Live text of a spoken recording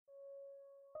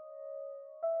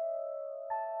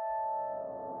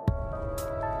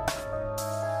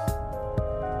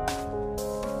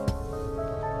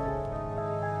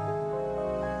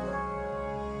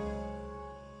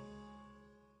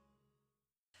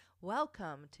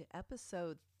Welcome to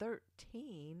episode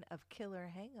 13 of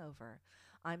Killer Hangover.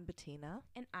 I'm Bettina.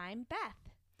 And I'm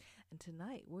Beth. And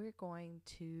tonight we're going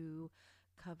to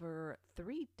cover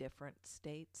 3 different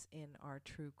states in our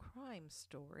true crime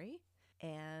story.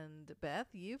 And Beth,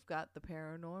 you've got the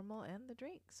paranormal and the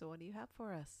drink. So what do you have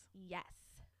for us? Yes.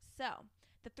 So,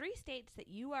 the 3 states that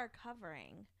you are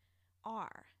covering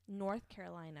are North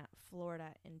Carolina,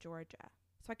 Florida, and Georgia.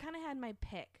 So I kind of had my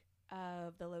pick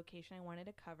of the location I wanted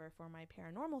to cover for my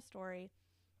paranormal story,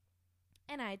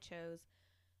 and I chose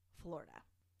Florida.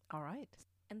 All right.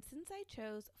 And since I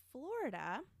chose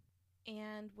Florida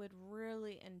and would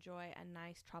really enjoy a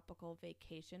nice tropical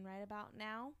vacation right about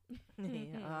now,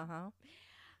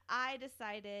 I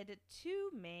decided to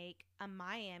make a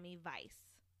Miami Vice.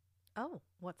 Oh,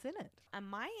 what's in it? A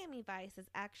Miami Vice is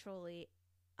actually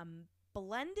a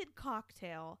blended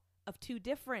cocktail of 2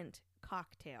 different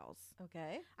cocktails.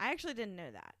 Okay. I actually didn't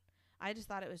know that. I just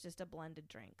thought it was just a blended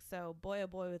drink. So boy, oh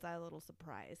boy, was I a little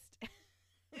surprised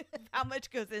how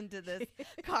much goes into this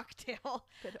cocktail.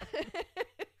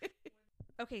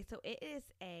 Okay, so it is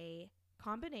a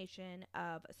combination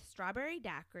of strawberry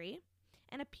daiquiri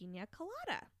and a pina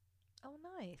colada. Oh,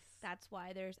 nice. That's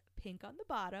why there's pink on the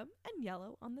bottom and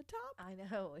yellow on the top. I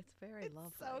know. It's very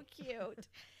lovely. So cute.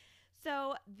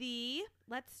 So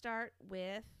let's start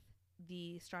with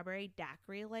the strawberry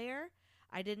daiquiri layer.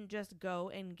 I didn't just go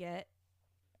and get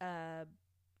what?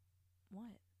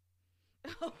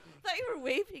 Oh, I thought you were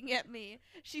waving at me.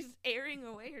 She's airing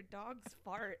away her dog's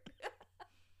fart.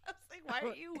 I was like, why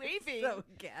are you waving? It's so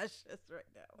gaseous right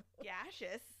now.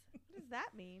 Gaseous? What does that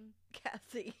mean?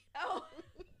 Cassie. Oh.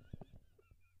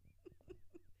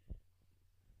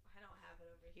 I don't have it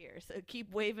over here, so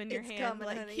keep waving your It's hand coming,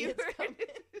 like honey, you it's were. coming.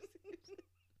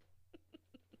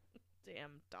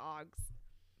 Damn dogs.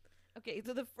 Okay,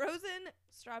 so the frozen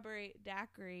strawberry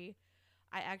daiquiri,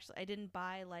 I didn't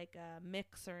buy like a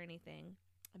mix or anything.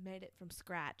 I made it from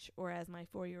scratch, or as my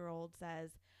 4-year-old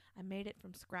says, I made it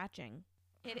from scratching.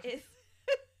 It is.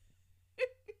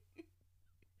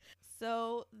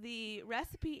 So the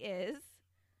recipe is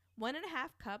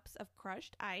 1.5 cups of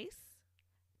crushed ice,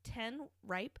 10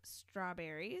 ripe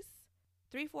strawberries,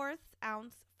 3/4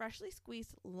 ounce freshly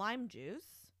squeezed lime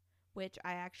juice, which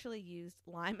I actually used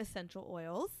lime essential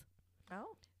oils.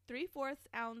 Oh. 3/4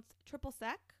 ounce triple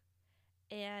sec,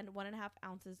 and 1.5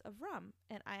 ounces of rum.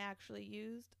 And I actually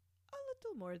used a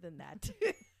little more than that.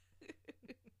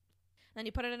 Then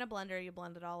you put it in a blender, you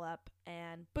blend it all up,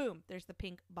 and boom, there's the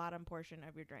pink bottom portion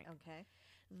of your drink. Okay.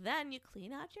 Then you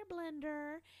clean out your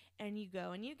blender, and you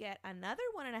go and you get another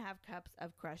 1.5 cups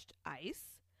of crushed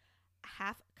ice,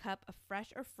 1/2 cup of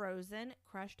fresh or frozen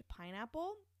crushed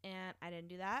pineapple, and I didn't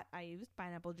do that. I used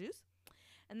pineapple juice.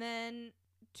 And then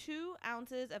 2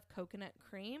 ounces of coconut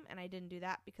cream, and I didn't do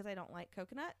that because I don't like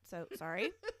coconut, so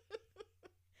sorry.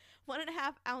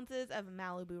 1.5 ounces of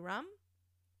Malibu rum.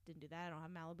 Didn't do that. I don't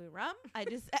have Malibu rum. I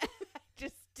just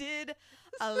did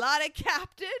a lot of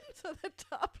Captain. So the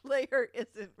top layer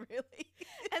isn't really.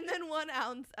 And then 1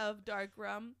 ounce of dark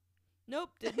rum.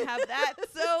 Nope, didn't have that.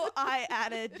 So I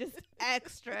added just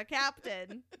extra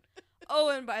Captain. Oh,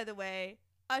 and by the way,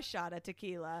 a shot of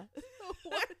tequila.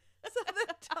 What? So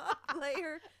the top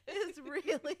layer is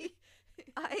really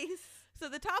ice. So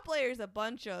the top layer is a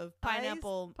bunch of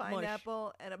pineapple, ice,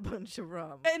 pineapple, and a bunch of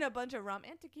rum. and a bunch of rum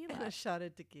and tequila. And a shot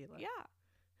of tequila. Yeah.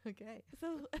 Okay.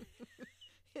 So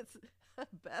It's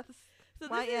Beth's this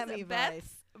Miami is Vice.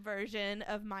 Beth's version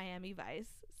of Miami Vice.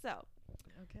 So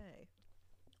Okay.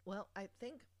 Well, I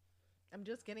think I'm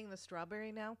just getting the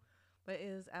strawberry now, but it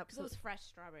is those fresh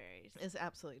strawberries. is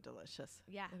absolutely delicious.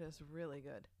 Yeah. It is really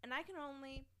good. And I'll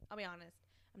be honest,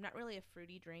 I'm not really a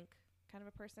fruity drink kind of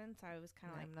a person, so I was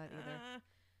kind of I'm not either.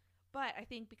 But I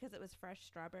think because it was fresh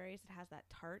strawberries, it has that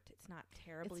tart. It's not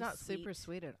terribly It's not sweet. super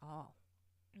sweet at all.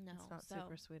 No. It's not so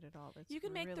super sweet at all. It's you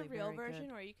can make really the real very version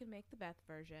good. or you can make the Beth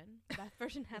version. The Beth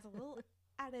version has a little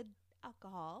added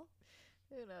alcohol.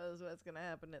 Who knows what's going to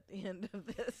happen at the end of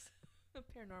this?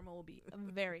 Paranormal will be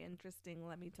very interesting,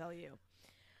 let me tell you.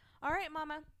 All right,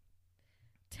 Mama.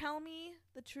 Tell me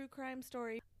the true crime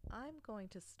story. I'm going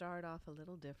to start off a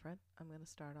little different. I'm going to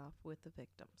start off with the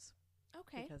victims.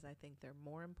 Okay. Because I think they're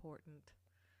more important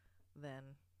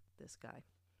than this guy.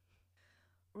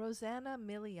 Rosanna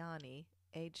Miliani,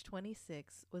 age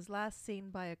 26, was last seen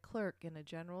by a clerk in a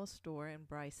general store in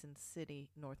Bryson City,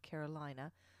 North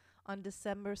Carolina, on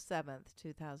December 7th,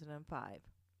 2005.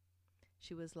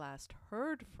 She was last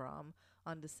heard from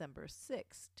on December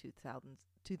 6,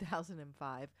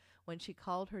 2005, when she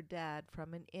called her dad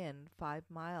from an inn 5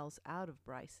 miles out of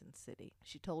Bryson City.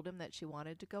 She told him that she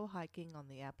wanted to go hiking on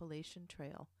the Appalachian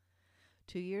Trail.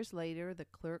 2 years later, the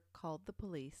clerk called the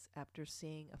police after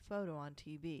seeing a photo on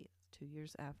TV. 2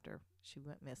 years after she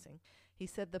went missing. He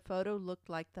said the photo looked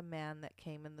like the man that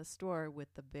came in the store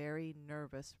with the very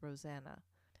nervous Rosanna.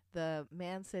 The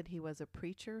man said he was a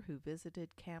preacher who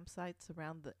visited campsites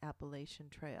around the Appalachian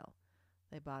Trail.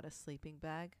 They bought a sleeping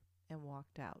bag and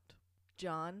walked out.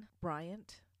 John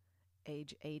Bryant,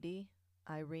 age 80,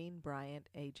 Irene Bryant,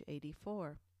 age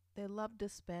 84. They loved to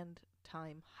spend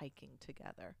time hiking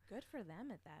together. Good for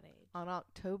them at that age. On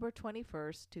October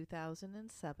 21st,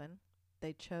 2007,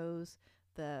 they chose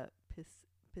the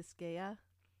Pisgah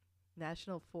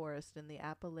National Forest in the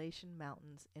Appalachian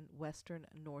Mountains in western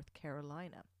North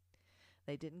Carolina.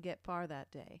 They didn't get far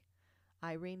that day.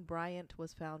 Irene Bryant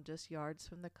was found just yards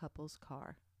from the couple's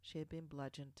car. She had been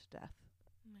bludgeoned to death.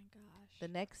 Oh my gosh. The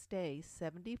next day,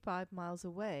 75 miles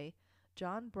away,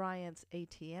 John Bryant's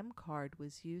ATM card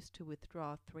was used to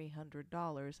withdraw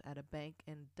 $300 at a bank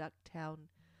in Ducktown,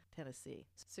 Tennessee.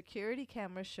 Security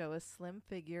cameras show a slim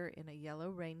figure in a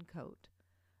yellow raincoat,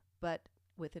 but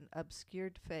with an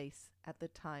obscured face at the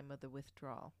time of the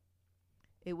withdrawal.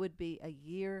 It would be a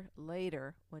year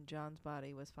later when John's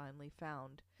body was finally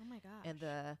found Oh my gosh. in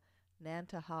the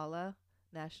Nantahala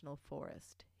National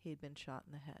Forest. He had been shot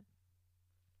in the head.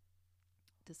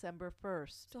 December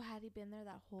 1st. So had he been there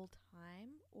that whole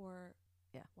time, or?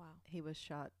 Yeah. Wow. He was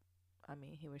shot.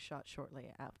 He was shot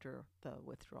shortly after the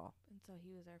withdrawal. And so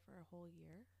he was there for a whole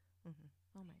year? Mm-hmm.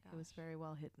 Oh my gosh. He was very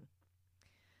well hidden.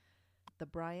 The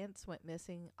Bryants went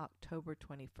missing October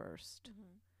 21st.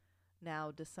 Mm-hmm.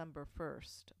 Now, December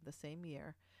 1st, the same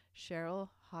year, Cheryl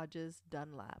Hodges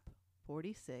Dunlap,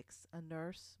 46, a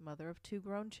nurse, mother of 2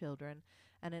 grown children,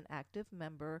 and an active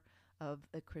member of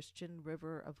the Christian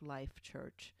River of Life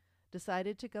Church,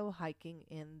 decided to go hiking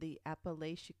in the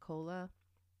Apalachicola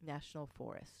National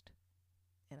Forest.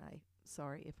 And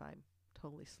sorry if I'm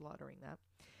totally slaughtering that.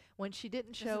 When she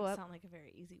didn't show up, sound like a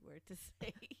very easy word to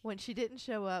say. when she didn't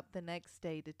show up the next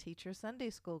day to teach her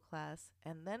Sunday school class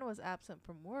and then was absent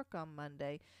from work on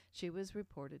Monday, she was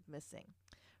reported missing.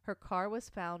 Her car was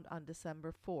found on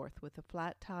December 4th with a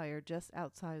flat tire just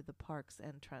outside of the park's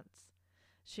entrance.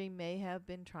 She may have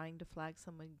been trying to flag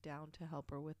someone down to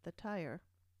help her with the tire.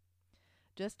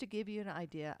 Just to give you an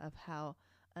idea of how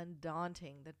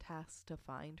undaunting the task to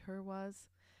find her was,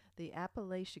 the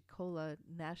Apalachicola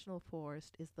National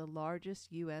Forest is the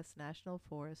largest U.S. national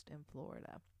forest in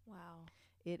Florida. Wow.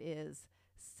 It is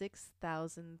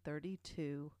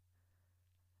 6,032,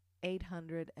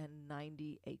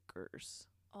 890 acres.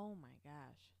 Oh my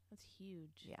gosh. That's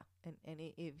huge. Yeah. And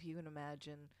if you can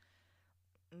imagine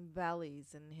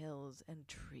valleys and hills and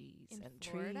trees In and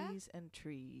Florida? trees and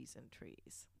trees and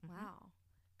trees. Mhm. Wow.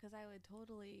 Because I would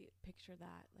totally picture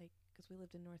that, like, because we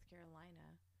lived in North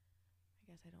Carolina.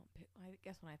 I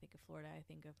guess when I think of Florida, I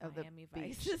think of the Miami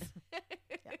beach. Vice. Yeah,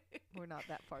 we're not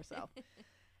that far south.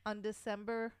 On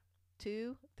December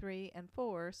 2, 3, and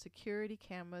 4, security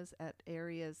cameras at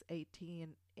areas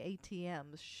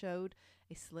ATMs showed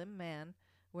a slim man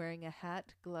wearing a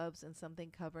hat, gloves, and something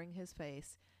covering his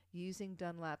face, using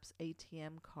Dunlap's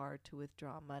ATM card to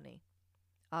withdraw money.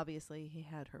 Obviously, he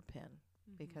had her PIN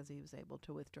because he was able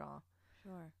to withdraw.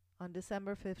 Sure. On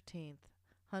December 15th,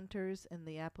 hunters in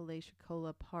the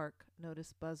Apalachicola Park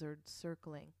noticed buzzards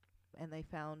circling, and they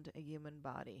found a human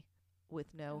body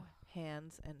with no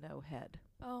hands and no head.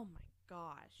 Oh my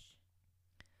gosh.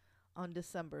 On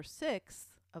December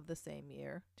 6th of the same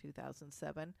year,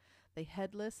 2007, the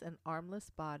headless and armless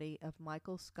body of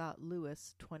Michael Scott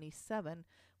Lewis, 27,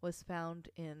 was found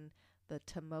in the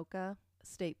Tomoka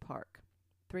State Park,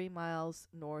 3 miles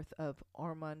north of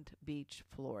Ormond Beach,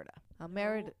 Florida. No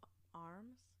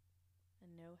arms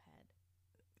and no head.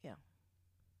 Yeah.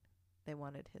 They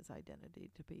wanted his identity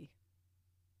to be,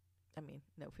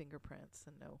 no fingerprints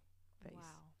and no face.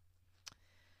 Wow.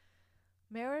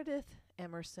 Meredith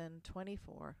Emerson,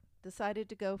 24, decided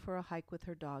to go for a hike with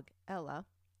her dog, Ella,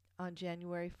 on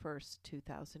January 1st,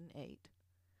 2008.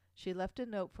 She left a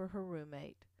note for her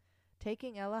roommate.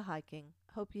 Taking Ella hiking,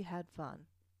 hope you had fun.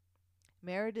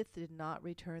 Meredith did not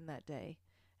return that day,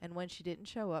 and when she didn't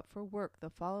show up for work the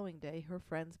following day, her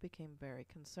friends became very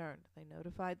concerned. They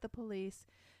notified the police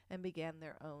and began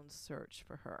their own search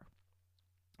for her.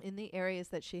 In the areas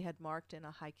that she had marked in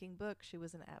a hiking book, she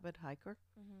was an avid hiker,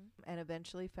 and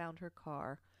eventually found her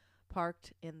car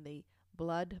parked in the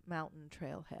Blood Mountain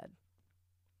trailhead.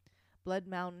 Blood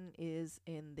Mountain is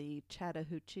in the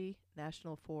Chattahoochee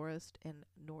National Forest in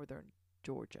northern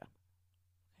Georgia.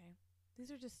 Okay.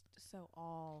 These are just so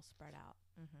all spread out.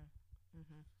 Mm-hmm.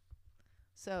 Mm-hmm.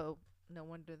 So no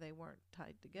wonder they weren't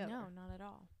tied together. No, not at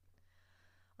all.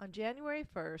 On January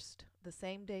 1st, the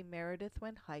same day Meredith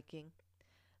went hiking,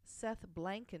 Seth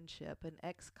Blankenship, an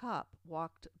ex-cop,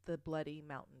 walked the bloody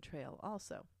mountain trail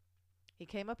also. He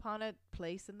came upon a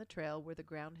place in the trail where the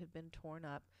ground had been torn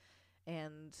up,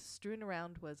 and strewn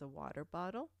around was a water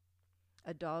bottle,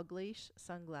 a dog leash,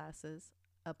 sunglasses,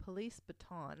 a police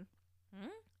baton,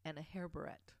 and a hair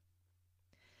barrette.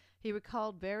 He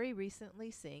recalled very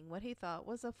recently seeing what he thought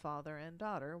was a father and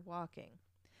daughter walking.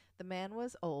 The man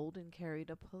was old and carried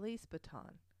a police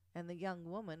baton, and the young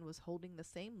woman was holding the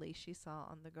same leash she saw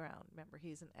on the ground. Remember,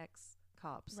 he's an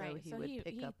ex-cop, so Right, he so would he-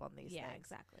 pick he- up on these Yeah, things.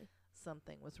 exactly.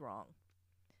 Something was wrong.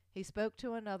 He spoke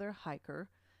to another hiker,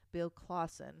 Bill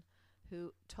Clausen,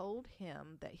 who told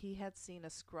him that he had seen a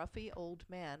scruffy old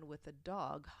man with a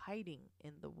dog hiding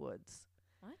in the woods.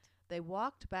 What? They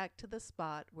walked back to the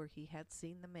spot where he had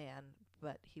seen the man,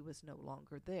 but he was no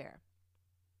longer there.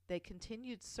 They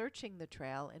continued searching the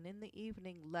trail and in the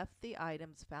evening left the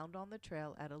items found on the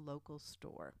trail at a local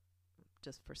store,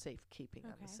 just for safekeeping,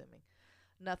 I'm Okay. assuming.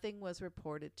 Nothing was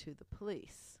reported to the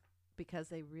police because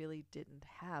they really didn't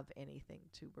have anything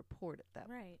to report at that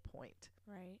Right, point.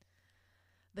 right.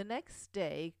 The next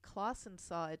day, Clausen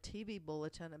saw a TV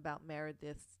bulletin about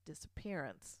Meredith's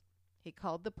disappearance. He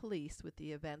called the police with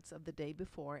the events of the day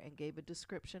before and gave a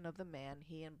description of the man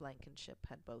he and Blankenship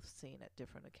had both seen at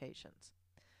different occasions.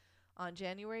 On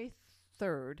January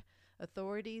 3rd,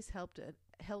 authorities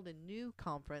held a new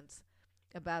conference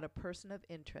about a person of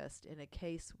interest in a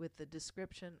case with the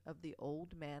description of the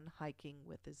old man hiking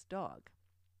with his dog.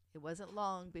 It wasn't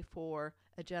long before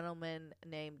a gentleman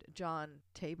named John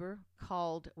Tabor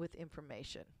called with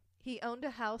information. He owned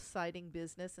a house siding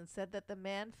business and said that the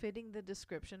man fitting the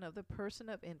description of the person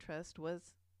of interest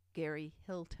was Gary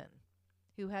Hilton,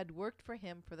 who had worked for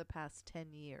him for the past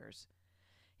 10 years.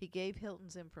 He gave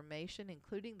Hilton's information,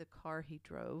 including the car he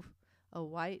drove, a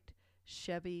white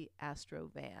Chevy Astro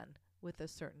van with a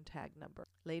certain tag number.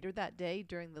 Later that day,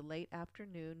 during the late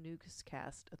afternoon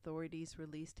newscast, authorities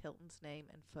released Hilton's name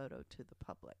and photo to the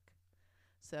public.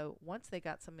 So once they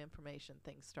got some information,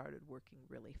 things started working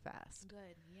really fast.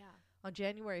 Good, yeah. On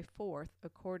January 4th,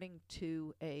 according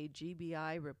to a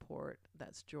GBI report,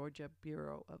 that's Georgia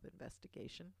Bureau of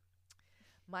Investigation,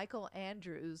 Michael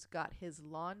Andrews got his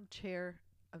lawn care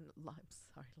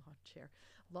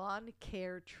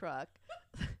truck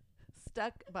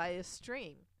stuck by a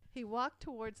stream. He walked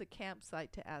towards a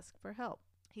campsite to ask for help.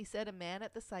 He said a man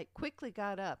at the site quickly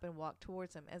got up and walked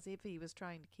towards him as if he was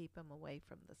trying to keep him away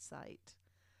from the site.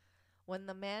 When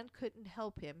the man couldn't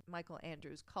help him, Michael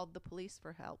Andrews called the police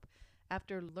for help.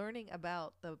 After learning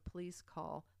about the police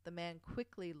call, the man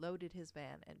quickly loaded his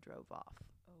van and drove off.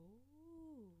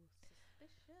 Oh,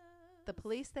 suspicious. The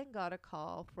police then got a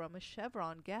call from a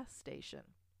Chevron gas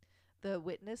station. The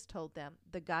witness told them,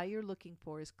 "The guy you're looking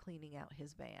for is cleaning out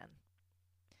his van."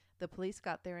 The police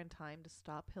got there in time to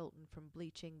stop Hilton from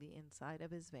bleaching the inside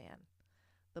of his van.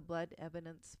 The blood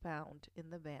evidence found in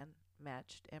the van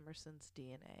matched Emerson's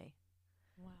DNA.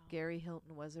 Wow. Gary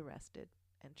Hilton was arrested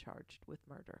and charged with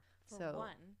murder. For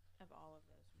one of all of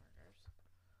those murders.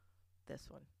 This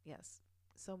one, yes.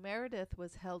 So Meredith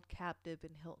was held captive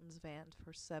in Hilton's van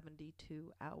for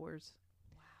 72 hours.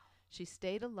 Wow. She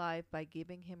stayed alive by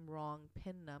giving him wrong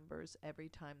PIN numbers every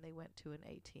time they went to an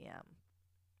ATM.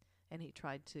 And he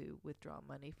tried to withdraw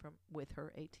money with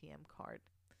her ATM card.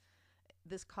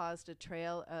 This caused a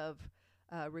trail of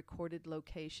recorded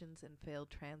locations and failed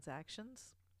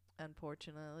transactions.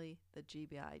 Unfortunately, the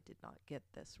GBI did not get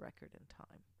this record in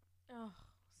time. Oh,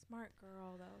 smart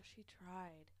girl, though. She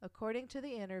tried. According to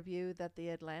the interview that the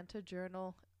Atlanta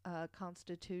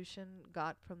Journal-Constitution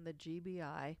got from the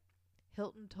GBI,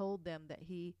 Hilton told them that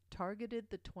he targeted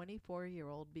the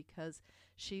 24-year-old because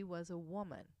she was a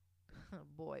woman.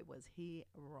 Boy, was he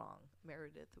wrong.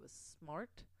 Meredith was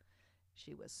smart,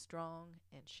 she was strong,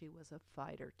 and she was a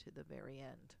fighter to the very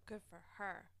end. Good for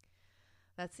her.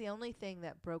 That's the only thing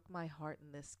that broke my heart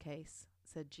in this case,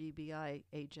 said GBI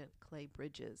agent Clay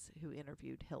Bridges, who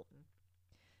interviewed Hilton.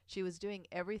 She was doing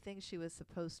everything she was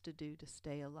supposed to do to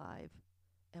stay alive,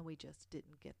 and we just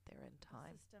didn't get there in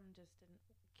time. The system just didn't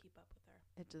keep up with her.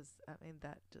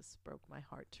 That just broke my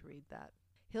heart to read that.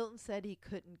 Hilton said he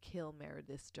couldn't kill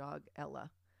Meredith's dog,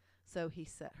 Ella, so he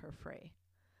set her free.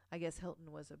 I guess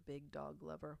Hilton was a big dog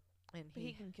lover, and But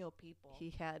he can kill people. he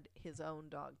had his own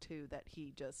dog, too, that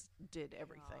he just did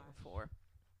everything for.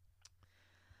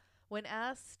 When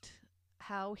asked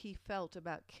how he felt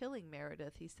about killing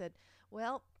Meredith, he said,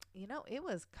 "Well, You know, it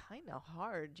was kind of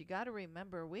hard. You got to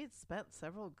remember, we had spent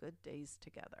several good days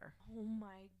together. Oh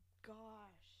my gosh.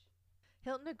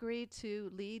 Hilton agreed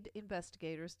to lead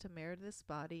investigators to Meredith's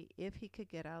body if he could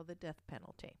get out of the death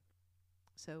penalty.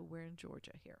 So we're in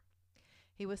Georgia here.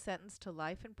 He was sentenced to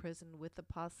life in prison with the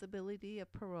possibility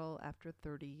of parole after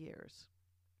 30 years.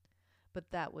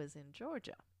 But that was in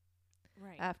Georgia.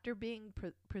 Right. After being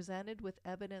presented with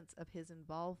evidence of his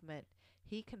involvement,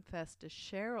 he confessed to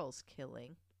Cheryl's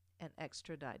killing and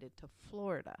extradited to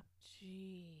Florida.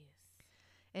 Jeez.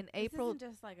 In This April, isn't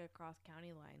just like across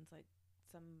county lines like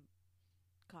some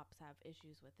cops have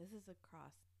issues with. This is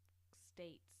across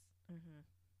states. Mhm.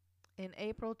 In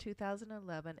April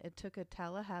 2011, it took a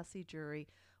Tallahassee jury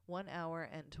 1 hour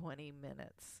and 20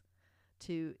 minutes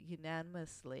to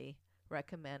unanimously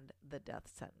recommend the death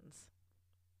sentence.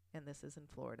 And this is in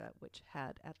Florida, which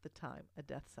had at the time a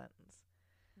death sentence.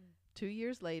 2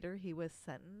 years later, he was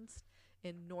sentenced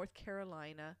in North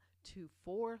Carolina to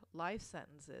 4 life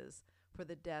sentences for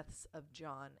the deaths of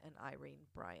John and Irene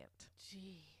Bryant.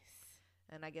 Jeez.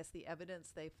 And I guess the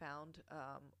evidence they found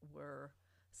were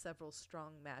several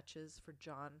strong matches for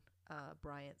John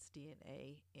Bryant's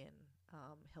DNA in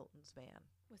Hilton's van.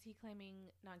 Was he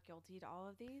claiming not guilty to all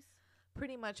of these?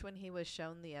 Pretty much when he was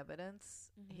shown the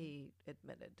evidence, Mhm. he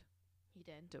admitted He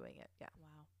did. doing it, yeah.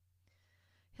 Wow.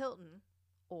 Hilton,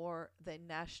 or the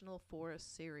National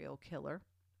Forest serial killer,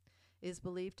 is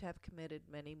believed to have committed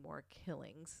many more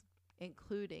killings,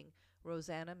 including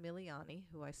Rosanna Miliani,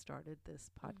 who I started this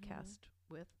podcast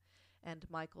with, and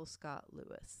Michael Scott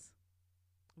Lewis.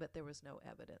 But there was no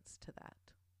evidence to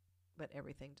that. But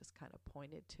everything just kind of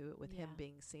pointed to it, with him Yeah.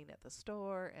 being seen at the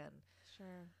store. And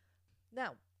Sure.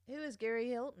 now, who is Gary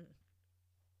Hilton?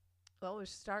 Well, we'll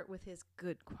start with his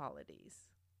good qualities.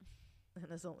 And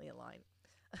there's only a line.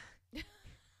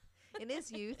 In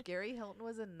his youth, Gary Hilton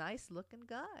was a nice-looking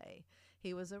guy.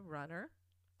 He was a runner,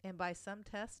 and by some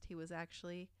test, he was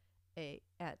actually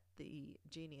at the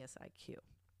genius IQ.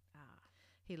 Ah.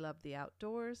 He loved the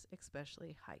outdoors,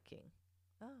 especially hiking.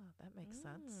 Oh, that makes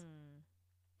sense.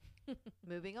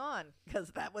 Moving on,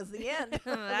 because that was the end. of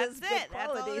That's his it. good That's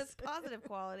all qualities. his positive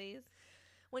qualities.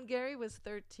 When Gary was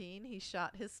 13, he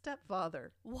shot his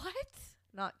stepfather, What?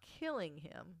 not killing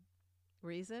him.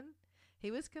 Reason? He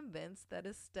was convinced that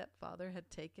his stepfather had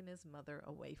taken his mother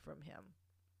away from him.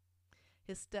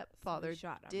 His stepfather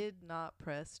shot him. did not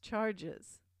press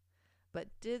charges, but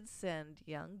did send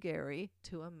young Gary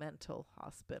to a mental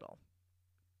hospital.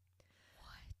 What?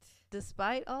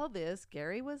 Despite all this,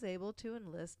 Gary was able to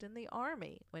enlist in the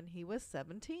Army when he was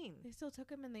 17. They still took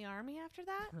him in the Army after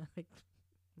that?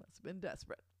 Must have been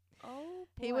desperate. Oh,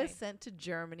 boy. He was sent to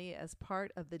Germany as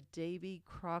part of the Davy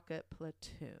Crockett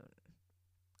platoon.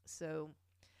 So,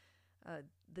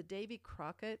 the Davy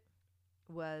Crockett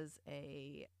was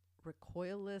a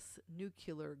recoilless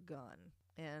nuclear gun.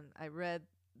 And I read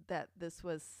that this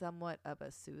was somewhat of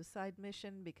a suicide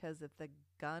mission, because if the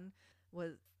gun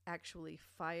was actually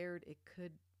fired, it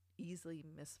could easily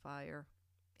misfire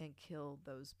and kill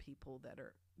those people that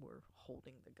were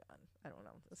holding the gun. I don't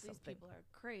know. These Something. people are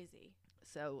crazy.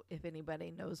 So if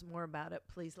anybody knows more about it,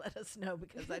 please let us know,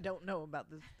 because I don't know about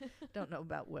this. Don't know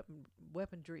about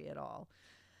weaponry at all.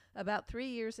 About 3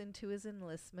 years into his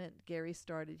enlistment, Gary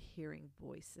started hearing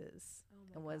voices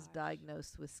and was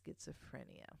diagnosed with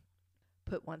schizophrenia.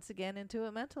 Put once again into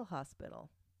a mental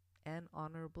hospital and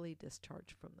honorably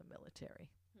discharged from the military.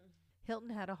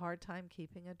 Hilton had a hard time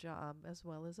keeping a job as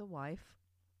well as a wife.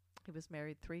 He was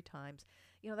married 3 times.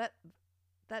 You know,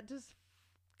 that just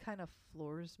kind of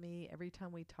floors me every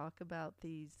time we talk about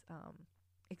these,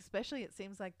 especially it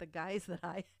seems like the guys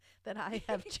that I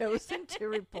have chosen to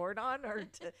report on or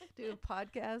to do a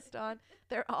podcast on,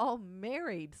 they're all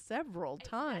married several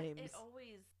times. It's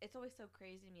always so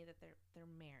crazy to me that they're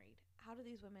married. How do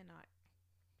these women not?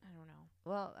 I don't know.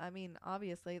 Well, I mean,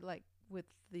 obviously, like with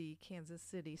the Kansas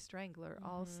City Strangler,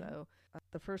 also,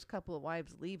 the first couple of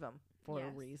wives leave him for a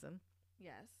Yes. reason.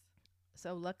 Yes.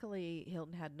 So luckily,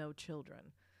 Hilton had no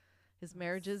children. His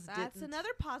marriages That's didn't. another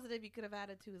positive you could have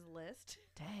added to his list.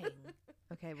 Dang.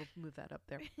 Okay, we'll move that up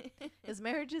there. His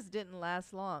marriages didn't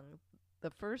last long.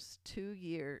 The first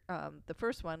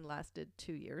one lasted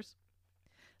 2 years.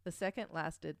 The second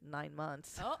lasted 9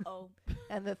 months. Uh-oh.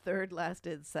 And the third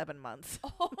lasted 7 months.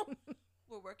 Oh,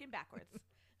 we're working backwards.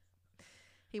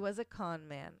 He was a con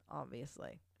man,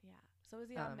 obviously. Yeah. So is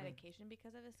he on medication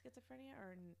because of his schizophrenia,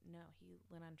 or no? He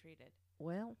went untreated.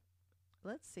 Well,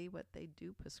 let's see what they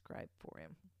do prescribe for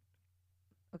him.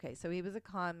 Okay, so he was a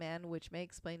con man, which may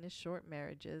explain his short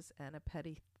marriages, and a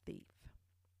petty thief.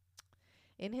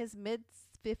 In his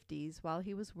mid-50s, while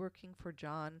he was working for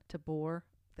John Tabor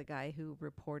the guy who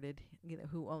reported,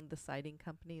 who owned the siding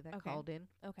company that Okay. called in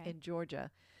Okay.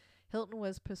 Georgia. Hilton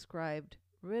was prescribed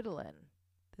Ritalin.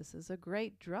 This is a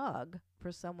great drug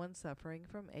for someone suffering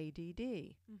from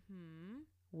ADD, Mm-hmm.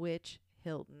 which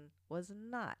Hilton was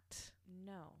not.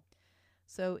 No.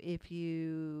 So if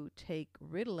you take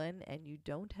Ritalin and you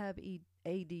don't have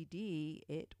ADD,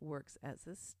 it works as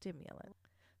a stimulant.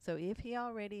 So if he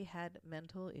already had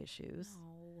mental issues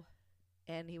No.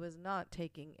 and he was not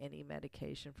taking any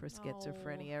medication for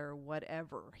schizophrenia or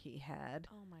whatever he had,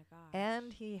 Oh my gosh.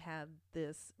 and he had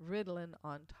this Ritalin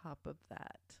on top of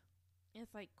that.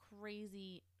 It's like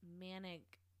crazy manic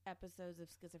episodes of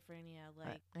schizophrenia.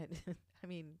 Like, I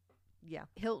mean, yeah.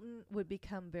 Hilton would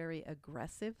become very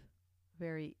aggressive,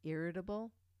 very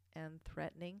irritable, and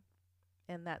threatening.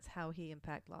 And that's how he, in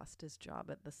fact, lost his job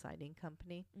at the siding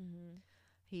company. mm-hmm.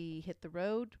 He hit the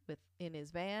road in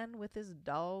his van with his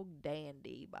dog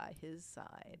Dandy by his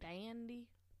side. Dandy.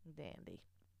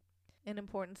 An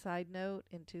important side note,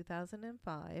 in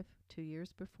 2005, 2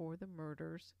 years before the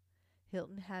murders,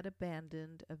 Hilton had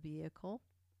abandoned a vehicle.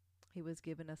 He was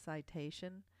given a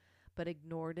citation, but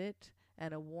ignored it,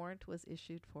 and a warrant was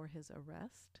issued for his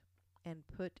arrest and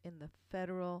put in the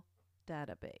federal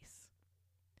database.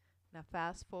 Now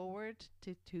fast forward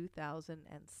to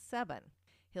 2007.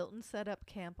 Hilton set up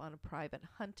camp on a private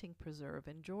hunting preserve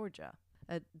in Georgia.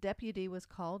 A deputy was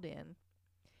called in.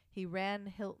 He ran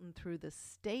Hilton through the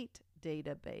state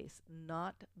database,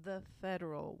 not the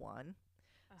federal one,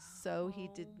 so he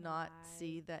did not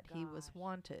see that he was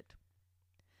wanted.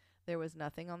 There was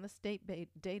nothing on the state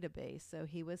database, so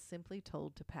he was simply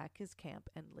told to pack his camp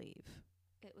and leave.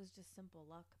 It was just simple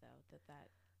luck, though, that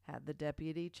Had the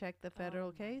deputy checked the federal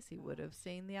Oh my case, he would have gosh.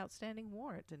 seen the outstanding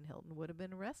warrant, and Hilton would have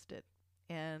been arrested,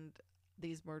 and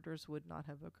these murders would not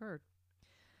have occurred.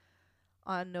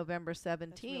 On November 17th,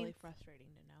 that's really frustrating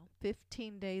to know.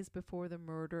 15 days before the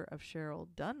murder of Cheryl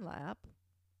Dunlap,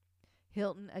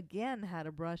 Hilton again had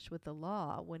a brush with the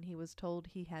law when he was told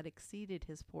he had exceeded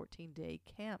his 14-day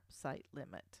campsite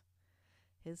limit.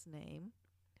 His name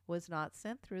was not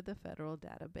sent through the federal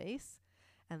database,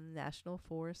 and the National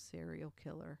Forest serial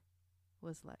killer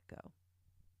was let go.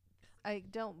 I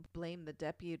don't blame the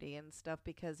deputy and stuff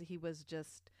because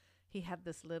he had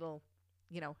this little,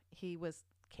 he was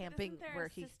camping Isn't there where a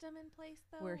system in place,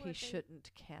 though, where he they-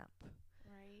 shouldn't camp.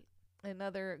 Right.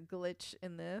 Another glitch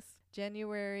in this,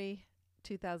 January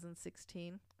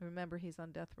 2016. Remember, he's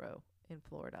on death row in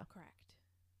Florida. Correct.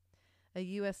 A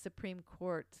U.S. Supreme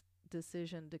Court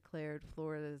decision declared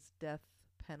Florida's death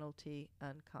penalty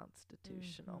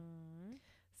unconstitutional, Mhm.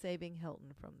 saving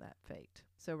Hilton from that fate.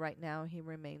 So right now he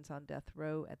remains on death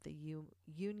row at the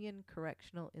Union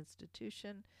Correctional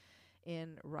Institution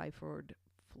in Rayford,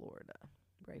 Florida.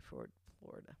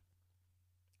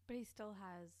 But he still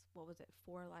has,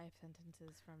 4 life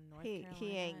sentences from North He Carolina.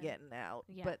 ain't getting out,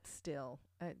 Yeah. but still,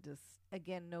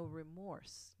 again, no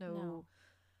remorse, No.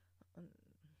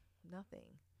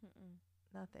 nothing. Mm-mm.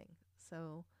 Nothing.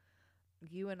 So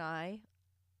you and I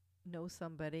know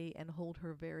somebody and hold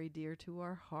her very dear to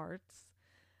our hearts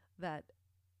that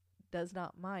does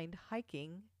not mind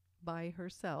hiking by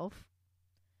herself.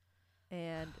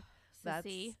 And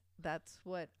Sissy. that's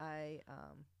what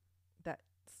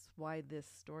that's why this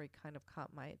story kind of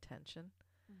caught my attention.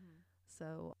 Mhm.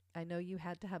 So I know you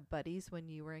had to have buddies when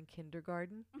you were in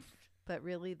kindergarten, but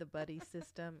really the buddy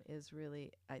system is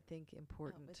really, I think,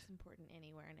 important. Oh, it's important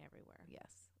anywhere and everywhere.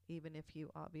 Yes, even if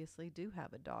you obviously do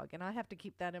have a dog. And I have to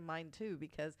keep that in mind too,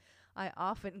 because I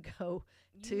often go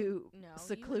to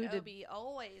secluded- You and Obi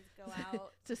always go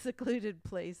out. to secluded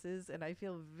places, and I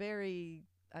feel very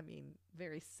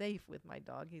safe with my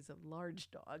dog. He's a large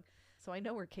dog, so I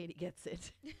know where Katie gets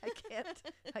it.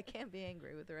 I can't be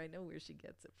angry with her. I know where she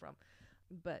gets it from.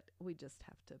 But we just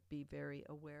have to be very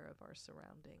aware of our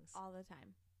surroundings. All the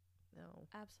time. No.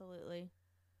 Absolutely.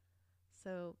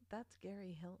 So that's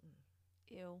Gary Hilton.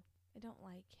 Ew. I don't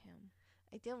like him.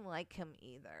 I don't like him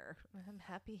either. I'm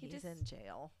happy He he's just- in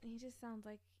jail. He just sounds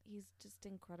like he's just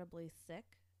incredibly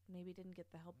sick. Maybe didn't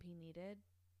get the help he needed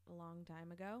a long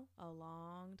time ago.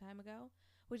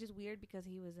 Which is weird because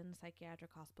he was in a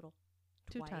psychiatric hospital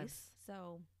 2 twice. times.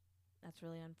 So that's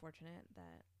really unfortunate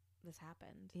that this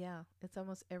happened. Yeah, it's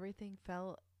almost everything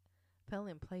fell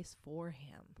in place for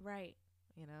him, Right.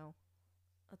 you know.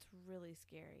 That's really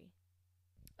scary.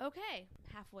 Okay.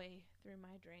 Halfway through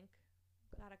my drink.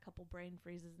 Got a couple brain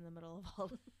freezes in the middle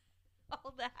of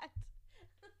all that.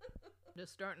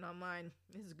 Just starting on mine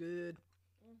is good.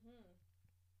 Mm-hmm.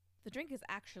 The drink is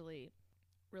actually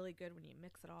really good when you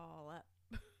mix it all up.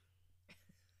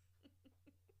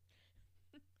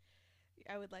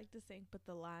 I would like to sing, put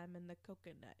the lime in the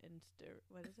coconut and stir.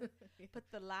 What is it? Put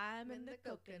the lime in the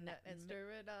coconut and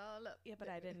stir it all up. Yeah, but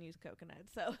I didn't use coconut,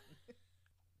 so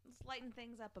let's lighten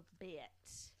things up a bit.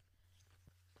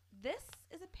 This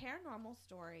is a paranormal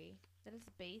story that is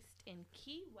based in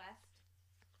Key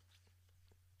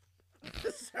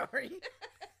West. Sorry.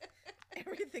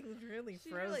 Everything's really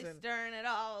She's frozen. really stirring it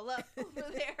all up over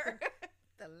there.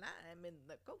 The lime in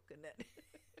the coconut.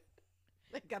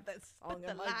 I got that song Put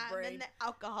the in my lime brain. and the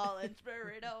alcohol and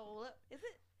stir it all up. Is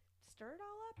it stir it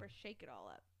all up or shake it all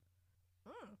up?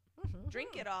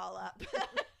 Drink it all up.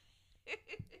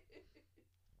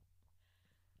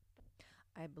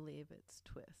 I believe it's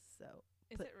twist. So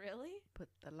Is it really? put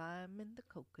the lime in the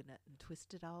coconut and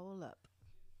twist it all up.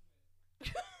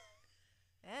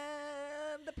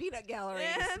 And the peanut gallery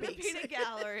And the speaks. peanut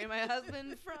gallery. My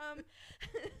husband from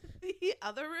the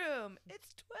other room. It's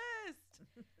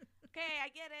twist. Okay, I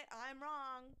get it. I'm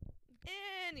wrong.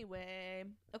 Anyway.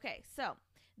 Okay, so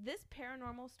this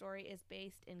paranormal story is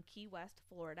based in Key West,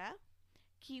 Florida.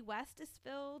 Key West is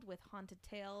filled with haunted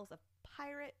tales of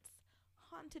pirates,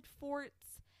 haunted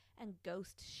forts, and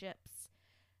ghost ships.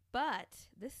 But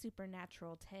this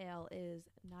supernatural tale is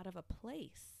not of a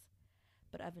place,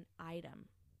 but of an item.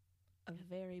 A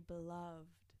very beloved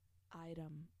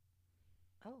item.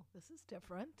 Oh, this is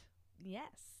different.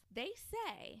 Yes. They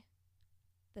say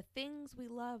the things we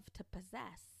love to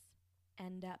possess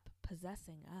end up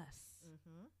possessing us.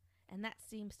 Mm-hmm. And that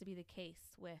seems to be the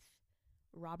case with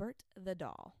Robert the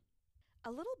doll. A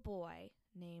little boy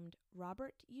named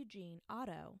Robert Eugene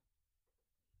Otto,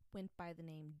 went by the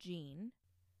name Gene,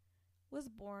 was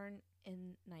born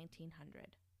in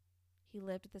 1900. He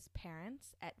lived with his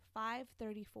parents at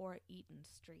 534 Eaton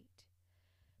Street.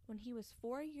 When he was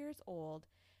 4 years old,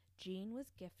 Gene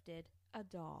was gifted a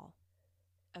doll,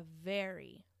 a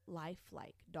very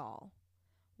lifelike doll,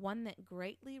 one that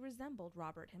greatly resembled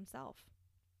Robert himself.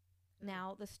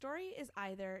 Now, the story is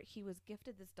either he was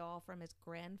gifted this doll from his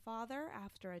grandfather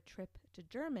after a trip to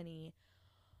Germany,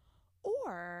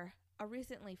 or a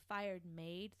recently fired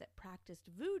maid that practiced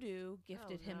voodoo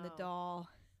gifted him the no. doll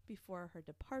before her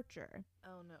departure.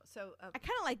 Oh, no. So, I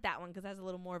kind of like that one because it has a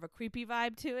little more of a creepy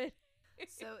vibe to it.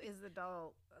 so is the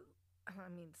doll,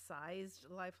 sized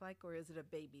lifelike, or is it a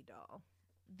baby doll?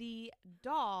 The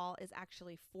doll is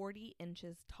actually 40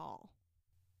 inches tall.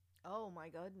 Oh, my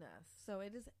goodness. So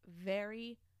it is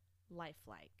very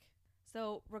lifelike.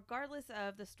 So regardless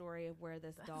of the story of where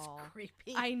this That's doll...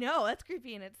 creepy. I know, that's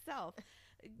creepy in itself.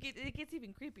 It gets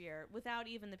even creepier without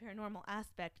even the paranormal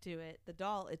aspect to it. The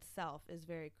doll itself is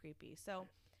very creepy. So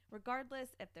regardless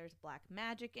if there's black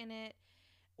magic in it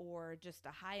or just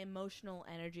a high emotional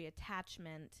energy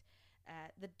attachment,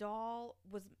 the doll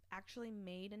was actually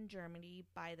made in Germany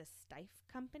by the Steiff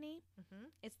Company. Mm-hmm.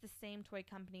 It's the same toy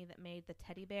company that made the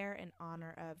teddy bear in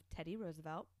honor of Teddy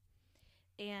Roosevelt.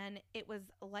 And it was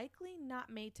likely not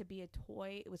made to be a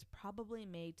toy. It was probably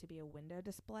made to be a window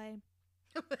display.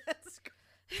 That's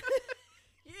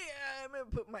yeah, I'm going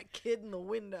to put my kid in the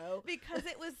window. Because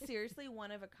it was seriously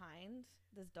one of a kind,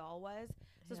 this doll was.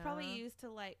 So it's probably Yeah. used to,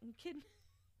 like, kid...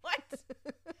 What?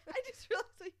 I just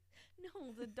realized,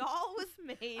 no, the doll was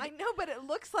made... I know, but it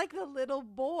looks like the little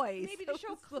boy. maybe so to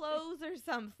show it's like- clothes or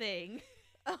something.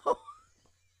 Oh.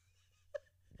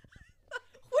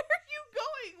 Where are you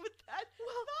going with that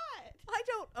thought? I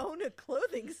don't own a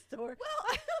clothing store.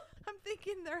 Well, I'm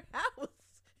thinking their house.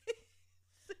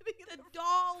 Sitting in the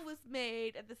doll was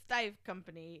made at the Steiff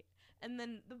Company, and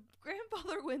then the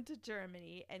grandfather went to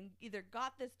Germany and either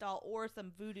got this doll or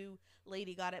some voodoo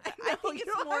lady got it. But I think you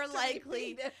it's don't more have to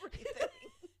likely. repeat everything.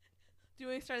 Do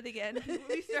we start again?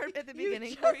 We start at the You beginning.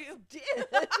 just How are you? did.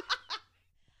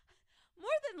 More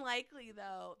than likely,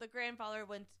 though, the grandfather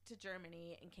went to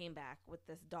Germany and came back with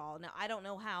this doll. Now, I don't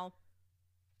know how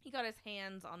he got his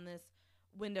hands on this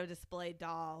window display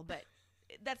doll, but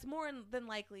that's more than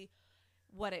likely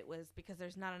what it was, because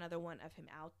there's not another one of him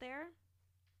out there,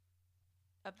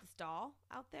 of this doll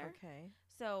out there. Okay.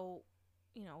 So,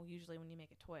 usually when you make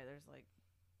a toy, there's like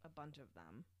a bunch of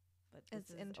them. But this It's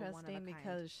is a interesting one-of-a-kind.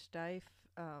 because Steiff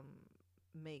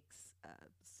makes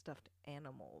stuffed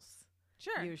animals.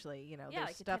 Sure. Usually, Yeah, they're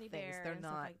like a stuffed teddy things. bear They're and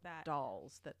stuff not like that.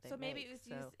 dolls that they So maybe make. it was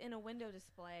used in a window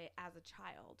display as a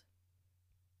child,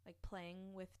 like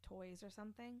playing with toys or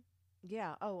something.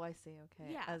 Yeah. Oh, I see.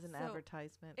 Okay. Yeah, As an so-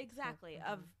 advertisement. so- Exactly,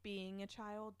 mhm. of being a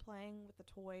child playing with a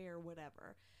toy or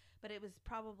whatever. But it was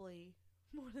probably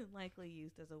more than likely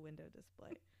used as a window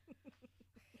display.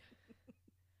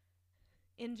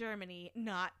 In Germany,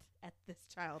 not at this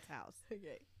child's house.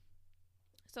 Okay.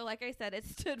 So like I said, it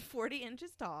stood 40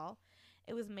 inches tall.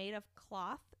 It was made of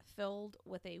cloth filled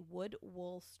with a wood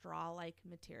wool straw-like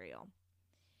material.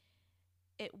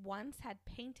 It once had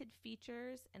painted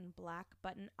features and black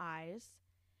button eyes.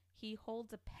 He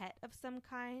holds a pet of some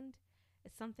kind.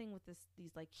 It's something with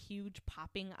these like huge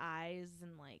popping eyes,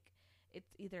 and like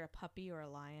it's either a puppy or a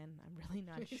lion. I'm really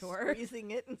not sure.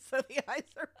 Squeezing it, and so the eyes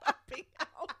are popping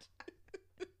out.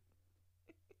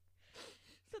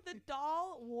 So the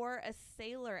doll wore a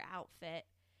sailor outfit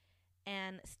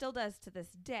and still does to this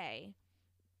day,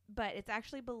 but it's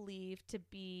actually believed to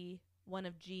be one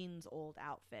of Jean's old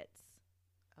outfits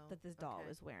that this doll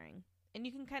was wearing. And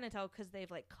you can kind of tell because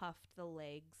they've like cuffed the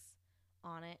legs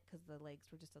on it because the legs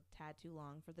were just a tad too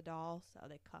long for the doll, so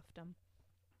they cuffed them,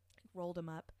 rolled them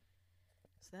up.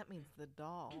 So that means the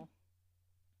doll,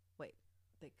 wait,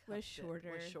 they was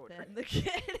shorter than than the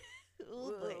kid.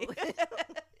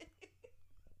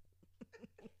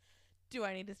 Do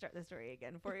I need to start the story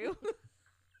again for you?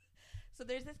 So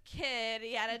there's this kid,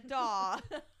 he had a doll.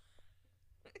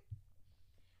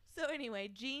 So anyway,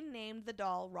 Jean named the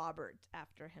doll Robert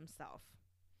after himself.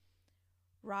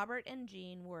 Robert and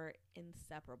Jean were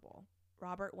inseparable.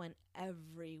 Robert went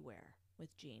everywhere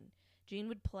with Jean. Jean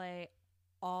would play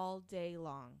all day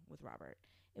long with Robert.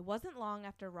 It wasn't long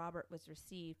after Robert was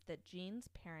received that Jean's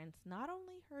parents not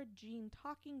only heard Jean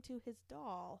talking to his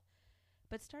doll,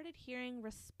 but started hearing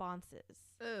responses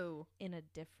in a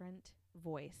different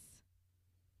voice.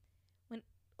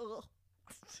 Oh,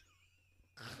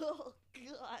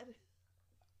 God.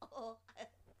 Oh.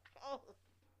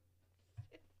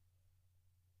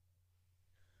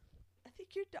 I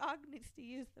think your dog needs to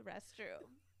use the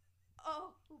restroom.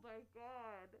 Oh my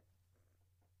God.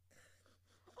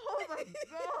 Oh my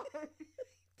God. I told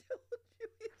you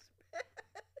it's bad.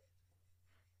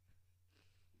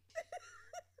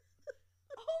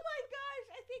 Oh my gosh.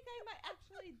 I think I might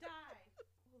actually die.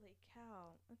 Holy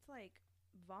cow. It's like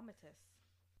vomitous.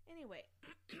 Anyway,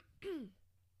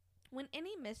 when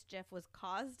any mischief was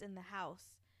caused in the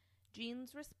house,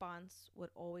 Jean's response would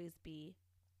always be,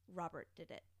 Robert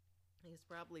did it. He's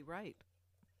probably right.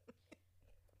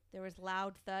 There was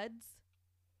loud thuds.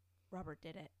 Robert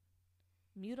did it.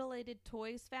 Mutilated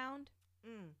toys found.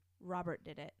 Robert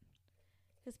did it.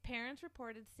 His parents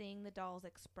reported seeing the doll's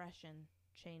expression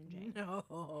changing.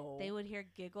 No. They would hear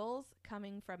giggles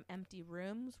coming from empty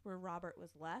rooms where Robert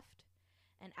was left.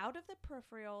 And out of the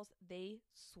peripherals, they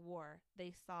swore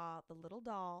they saw the little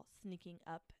doll sneaking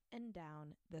up and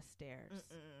down the stairs.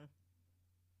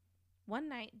 One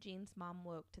night, Jean's mom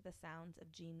woke to the sounds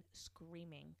of Jean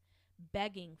screaming,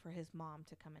 begging for his mom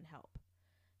to come and help.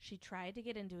 She tried to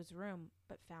get into his room,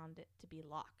 but found it to be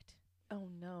locked. Oh,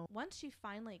 no. Once she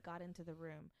finally got into the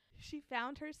room, she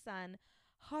found her son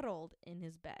huddled in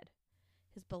his bed,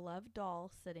 his beloved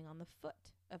doll sitting on the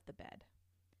foot of the bed.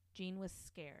 Jean was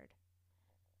scared,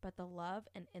 but the love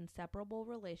and inseparable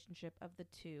relationship of the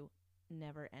two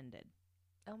never ended.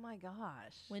 Oh, my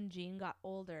gosh. When Jean got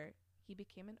older, he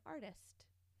became an artist.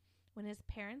 When his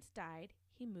parents died,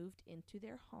 he moved into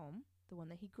their home, the one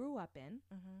that he grew up in,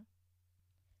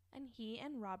 and he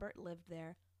and Robert lived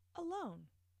there alone.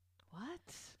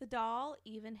 What? The doll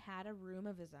even had a room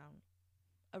of his own,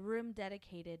 a room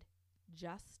dedicated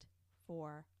just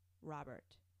for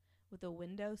Robert, with a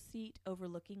window seat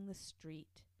overlooking the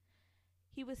street.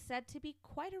 He was said to be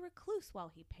quite a recluse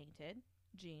while he painted.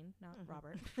 Jean, not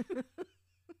Robert.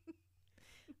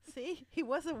 See, he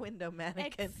was a window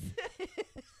mannequin.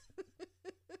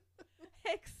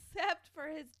 Except for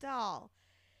his doll.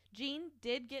 Jean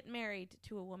did get married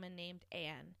to a woman named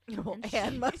Anne. Well,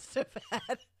 Anne must have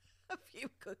had a few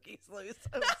cookies loose.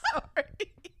 I'm sorry.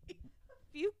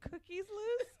 A few cookies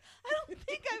loose? I don't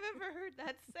think I've ever heard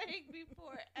that saying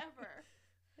before, ever.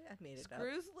 I made it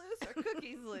Screws loose or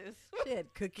cookies loose? She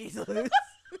had cookies loose.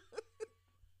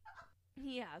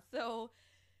 Yeah, so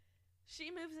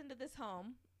she moves into this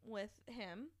home with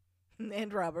him.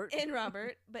 And Robert.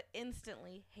 But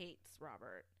instantly hates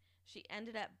Robert. She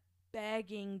ended up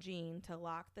begging Jean to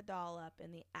lock the doll up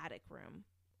in the attic room.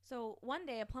 So one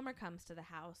day a plumber comes to the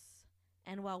house,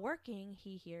 and while working,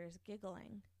 he hears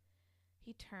giggling.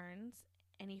 He turns,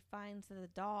 and he finds that the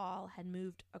doll had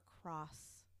moved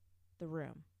across the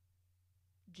room.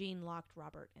 Jean locked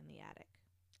Robert in the attic.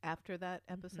 After that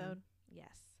episode?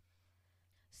 Yes.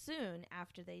 Soon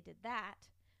after they did that,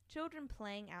 children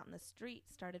playing out in the street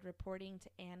started reporting to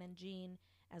Anne and Jean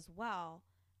as well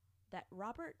that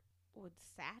Robert would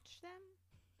satch them.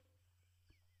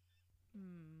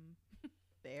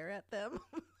 Stare at them?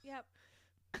 Yep.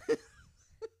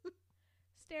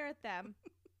 Stare at them.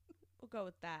 We'll go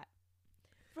with that.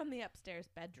 From the upstairs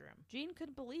bedroom. Jean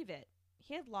couldn't believe it.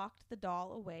 He had locked the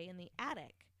doll away in the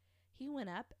attic. He went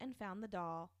up and found the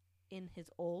doll in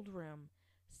his old room,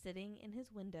 sitting in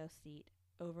his window seat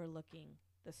overlooking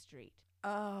the street.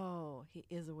 Oh, he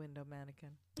is a window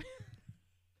mannequin.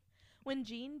 When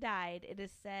Gene died, it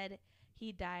is said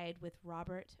he died with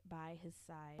Robert by his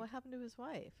side. What happened to his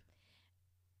wife?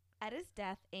 At his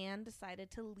death, Anne decided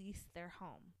to lease their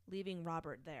home, leaving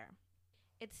Robert there.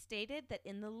 It's stated that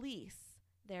in the lease,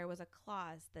 there was a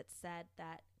clause that said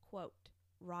that, quote,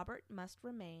 Robert must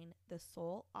remain the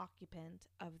sole occupant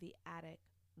of the attic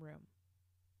room.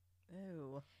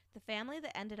 Ew. The family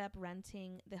that ended up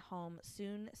renting the home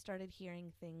soon started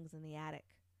hearing things in the attic.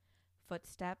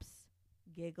 Footsteps,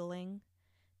 giggling.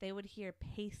 They would hear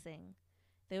pacing.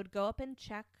 They would go up and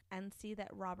check and see that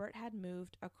Robert had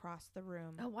moved across the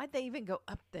room. Oh, why'd they even go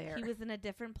up there? He was in a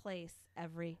different place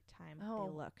every time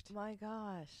they looked. My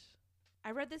gosh.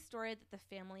 I read this story that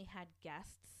the family had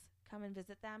guests come and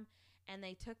visit them, and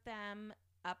they took them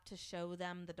up to show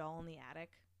them the doll in the attic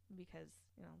because,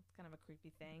 you know, it's kind of a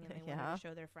creepy thing, and they wanted to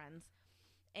show their friends.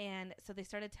 And so they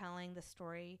started telling the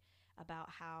story about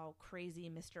how crazy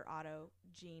Mr. Otto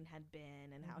Gene had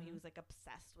been and how he was like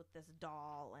obsessed with this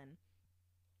doll. And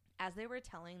as they were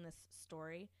telling this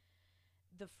story,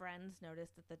 the friends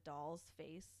noticed that the doll's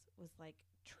face was like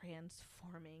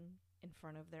transforming in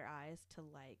front of their eyes to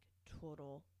like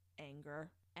total anger.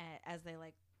 As they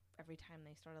like, every time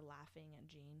they started laughing at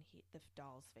Gene, the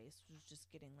doll's face was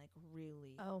just getting like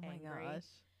really angry. Gosh.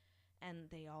 And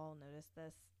they all noticed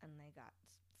this and they got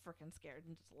freaking scared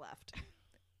and just left.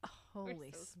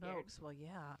 Holy so smokes. Well,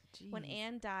 yeah. Jeez. When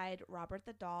Anne died, Robert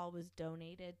the doll was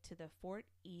donated to the Fort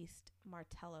East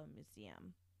Martello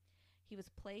Museum. He was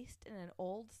placed in an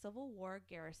old Civil War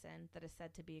garrison that is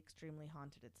said to be extremely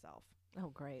haunted itself. Oh,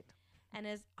 great. And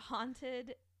his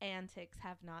haunted antics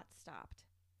have not stopped.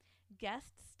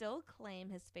 Guests still claim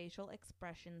his facial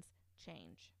expressions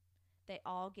change. They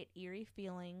all get eerie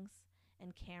feelings,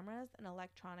 and cameras and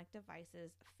electronic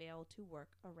devices fail to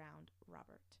work around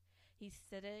Robert. He's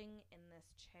sitting in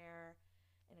this chair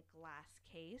in a glass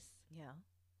case. Yeah.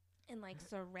 And like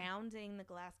surrounding the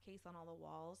glass case on all the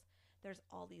walls, there's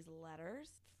all these letters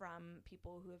from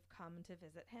people who have come to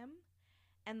visit him.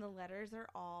 And the letters are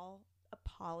all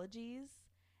apologies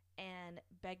and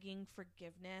begging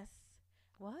forgiveness.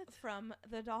 What? From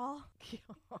the doll.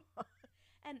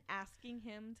 And asking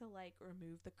him to like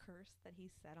remove the curse that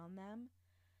he set on them.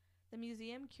 The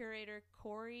museum curator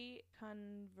Corey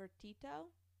Convertito,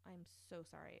 I'm so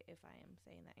sorry if I am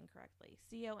saying that incorrectly,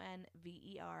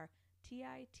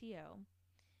 Convertito,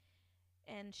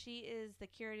 and she is the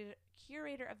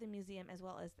curator of the museum as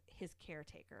well as his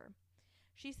caretaker.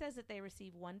 She says that they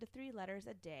receive 1 to 3 letters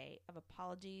a day of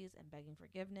apologies and begging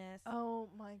forgiveness. Oh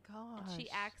my gosh. And she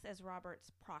acts as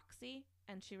Robert's proxy,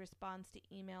 and she responds to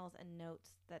emails and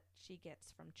notes that she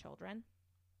gets from children.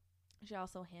 She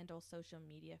also handles social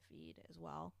media feed as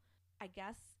well. I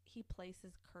guess he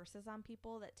places curses on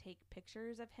people that take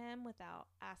pictures of him without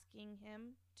asking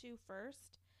him to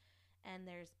first. And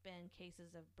there's been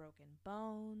cases of broken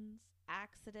bones,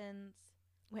 accidents.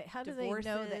 Wait, how divorces.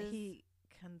 do they know that he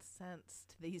consents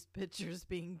to these pictures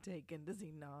being taken? Does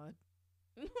he nod?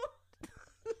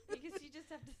 Because you just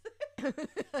have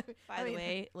to. By the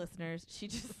way, listeners, she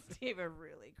just gave a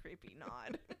really creepy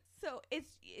nod. So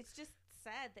it's just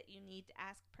said that you need to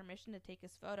ask permission to take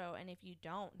his photo, and if you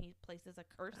don't, he places a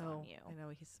curse on you. I know,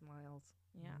 he smiles.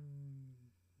 Yeah.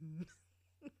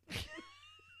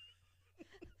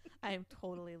 I am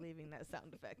totally leaving that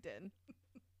sound effect in.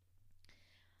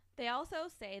 They also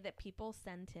say that people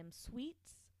send him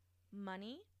sweets,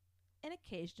 money, and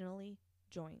occasionally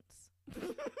joints.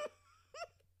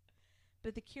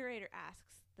 But the curator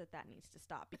asks that needs to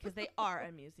stop because they are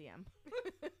a museum.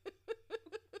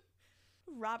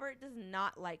 Robert does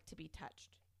not like to be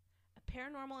touched. A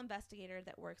paranormal investigator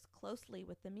that works closely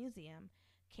with the museum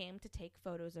came to take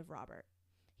photos of Robert.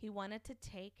 He wanted to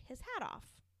take his hat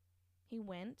off. He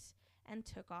went and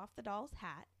took off the doll's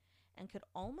hat and could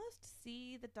almost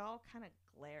see the doll kind of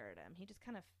glare at him. He just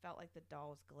kind of felt like the doll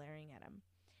was glaring at him.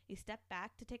 He stepped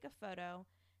back to take a photo,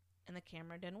 and the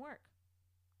camera didn't work.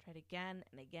 Tried again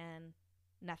and again.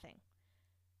 Nothing.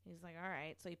 He's like, all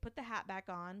right. So he put the hat back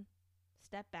on,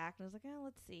 stepped back, and was like, oh,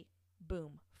 let's see.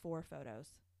 Boom. 4 photos.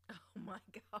 Oh, my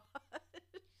God.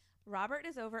 Robert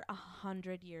is over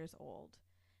 100 years old.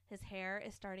 His hair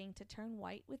is starting to turn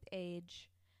white with age,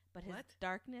 but his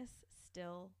darkness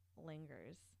still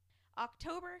lingers.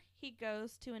 October, he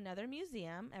goes to another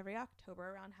museum every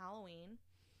October around Halloween.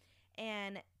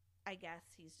 And I guess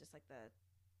he's just like the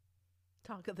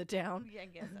talk of the town. Yeah, I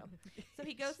guess so. So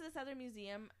he goes to this other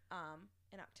museum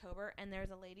in October, and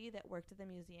there's a lady that worked at the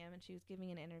museum, and she was giving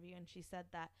an interview, and she said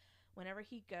that whenever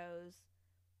he goes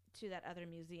to that other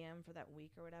museum for that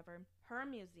week or whatever, her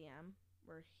museum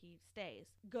where he stays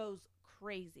goes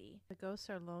crazy. The ghosts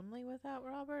are lonely without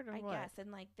Robert, or I what? guess,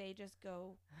 and like they just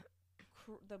go,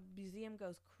 the museum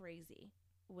goes crazy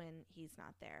when he's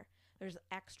not there. There's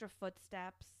extra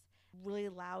footsteps, really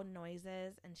loud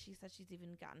noises, and she said she's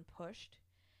even gotten pushed.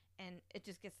 And it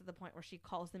just gets to the point where she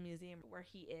calls the museum where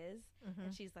he is,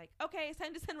 and she's like, "Okay, it's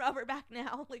time to send Robert back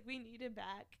now. Like, we need him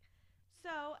back."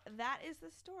 So that is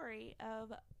the story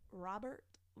of Robert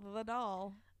the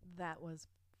doll. That was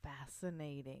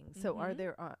fascinating. So are Mhm.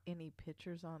 there any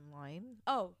pictures online?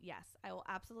 Oh, yes. I will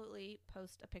absolutely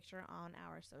post a picture on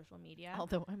our social media.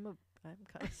 Although I'm kind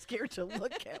of scared to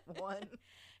look at one.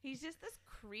 He's just this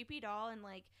creepy doll, and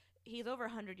like he's over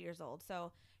 100 years old.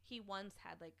 So he once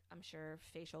had, like, I'm sure,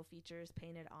 facial features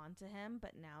painted onto him,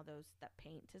 but now that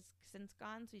paint has since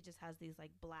gone. So he just has these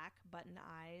like black button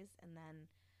eyes, and then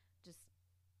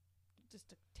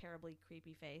just a terribly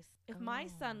creepy face. If my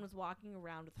son was walking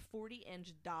around with a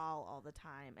 40-inch doll all the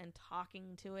time and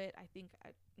talking to it, I think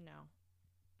no.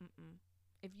 Mm-mm.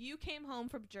 If you came home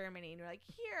from Germany and you're like,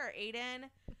 "Here, Aiden,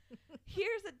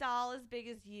 here's a doll as big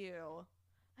as you,"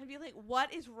 I'd be like,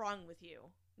 "What is wrong with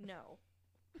you?" No.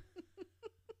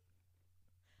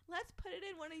 Let's put it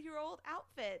in one of your old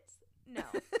outfits. No.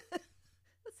 Let's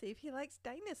see if he likes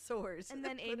dinosaurs. And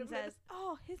then Put him Aiden in says,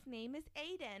 "Oh, his name is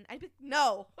Aiden." I'd be like,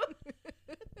 "No."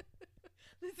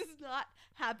 This is not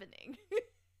happening.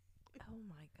 Oh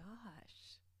my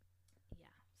gosh. Yeah.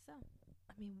 So,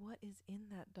 I mean, what is in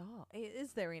that doll?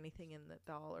 Is there anything in the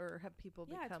doll, or have people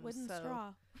yeah, become it's wooden so?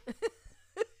 straw.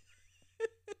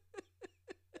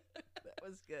 That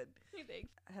was good. Thanks.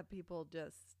 Have people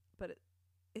but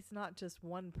it's not just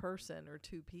one person or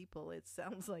two people. It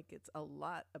sounds like it's a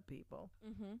lot of people.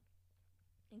 Mm-hmm.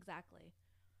 Exactly.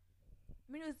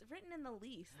 I mean, it was written in the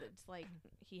lease that it's like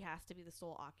he has to be the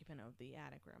sole occupant of the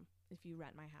attic room if you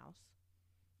rent my house.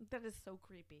 That is so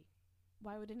creepy.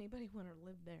 Why would anybody want to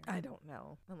live there? I don't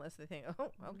know, unless they think,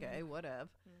 "Oh, okay, whatever.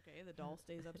 Okay, the doll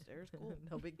stays upstairs. Cool.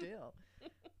 No big deal."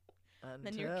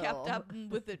 Then you're kept up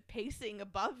with it pacing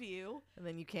above you. and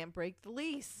then you can't break the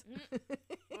lease.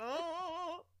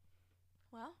 Oh.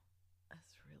 Well,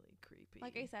 That's really creepy.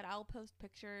 like I said, I'll post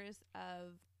pictures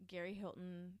of Gary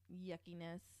Hilton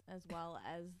yuckiness as well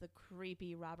as the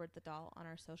creepy Robert the doll on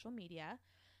our social media.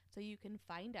 So you can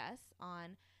find us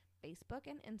on Facebook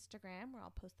and Instagram, where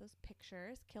I'll post those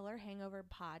pictures. Killer Hangover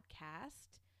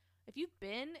Podcast. If you've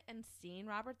been and seen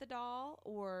Robert the doll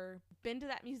or been to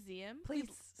that museum, Please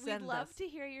we'd send love us. to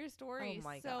hear your stories. Oh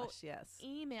my So gosh, yes.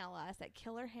 email us at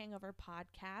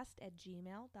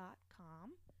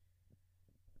killerhangoverpodcast@gmail.com.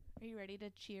 Are you ready to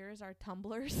cheers our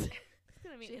tumblers? It's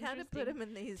gonna be She had to put interesting. them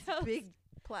in these Toast. big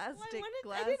plastic I didn't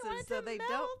glasses want it so to they melt.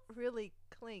 don't really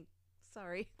clink.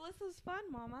 Sorry. This was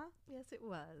fun, Mama. Yes, it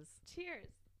was.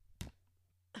 Cheers.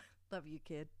 Love you,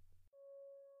 kid.